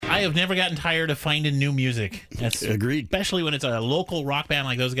have never gotten tired of finding new music. Agreed. Especially when it's a local rock band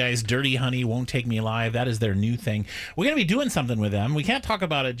like those guys, Dirty Honey, Won't Take Me Alive. That is their new thing. We're going to be doing something with them. We can't talk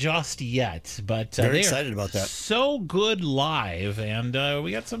about it just yet, but Very excited about that. So good live, and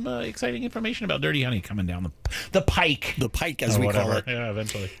we got some exciting information about Dirty Honey coming down the pike. The pike, as we call it. Yeah,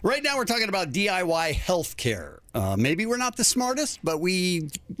 eventually. Right now we're talking about DIY healthcare. Maybe we're not the smartest, but we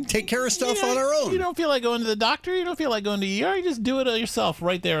take care of stuff on our own. You don't feel like going to the doctor. You don't feel like going to the ER. You just do it yourself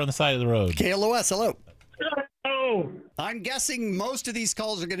right there on the side of the road. KLOS, hello. Oh. I'm guessing most of these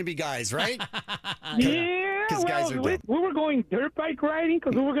calls are going to be guys, right? Yeah, guys are we were going dirt bike riding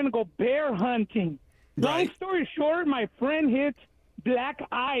because we were going to go bear hunting. Right. Long story short, my friend hit black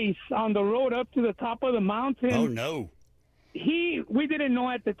ice on the road up to the top of the mountain. Oh, no. We didn't know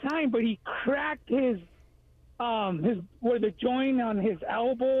at the time, but he cracked his where the joint on his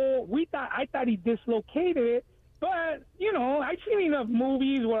elbow. I thought he dislocated it, but I've seen enough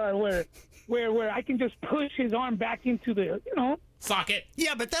movies where I can just push his arm back into the socket.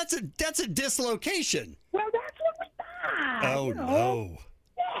 Yeah, but that's a dislocation. Well, that's what we thought. Oh, no.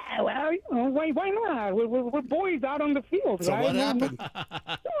 Yeah, well, why not? We're boys out on the field, So right? what happened? So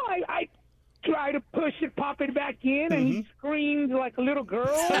I try to push it, pop it back in, and he screamed like a little girl.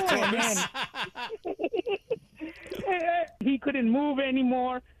 And then he couldn't move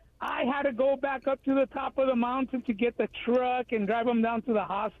anymore. I had to go back up to the top of the mountain to get the truck and drive him down to the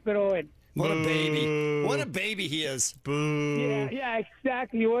hospital. And What a baby. What a baby he is. Boo. yeah,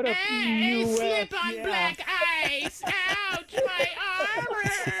 exactly. What a slip on black ice. Ouch, my arm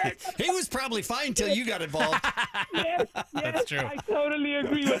hurts. He was probably fine till you got involved. Yes, That's true. I totally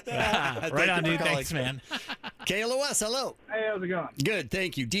agree with that. Right on, you dude. for calling. Thanks, man. KLOS, hello. Hey, how's it going? Good,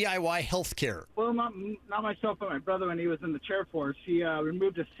 thank you. DIY healthcare. Well, not myself, but my brother when he was in the chair force. He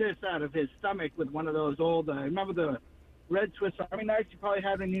removed a cyst out of his stomach with one of those old, remember the red Swiss Army knives you probably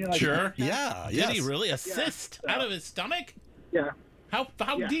had when you Sure. Yeah, Did he really? A cyst out of his stomach? Yeah. How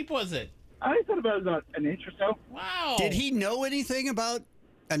deep was it? I thought about an inch or so. Wow. Did he know anything about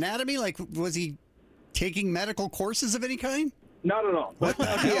anatomy? Like, was he taking medical courses of any kind? Not at all. What the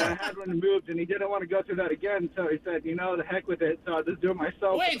I hell? had one removed, and he didn't want to go through that again, so he said, the heck with it, so I'll just do it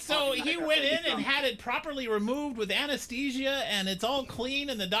myself. Wait, so he went in and had it properly removed with anesthesia, and it's all clean,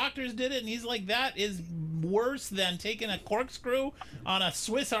 and the doctors did it, and he's like, that is worse than taking a corkscrew on a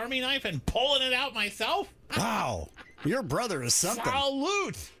Swiss Army knife and pulling it out myself? Wow. Your brother is something.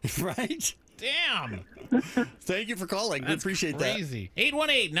 Salute! Right? Damn. Thank you for calling. We appreciate Crazy.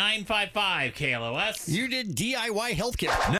 818-955-KLOS. that. You did DIY healthcare.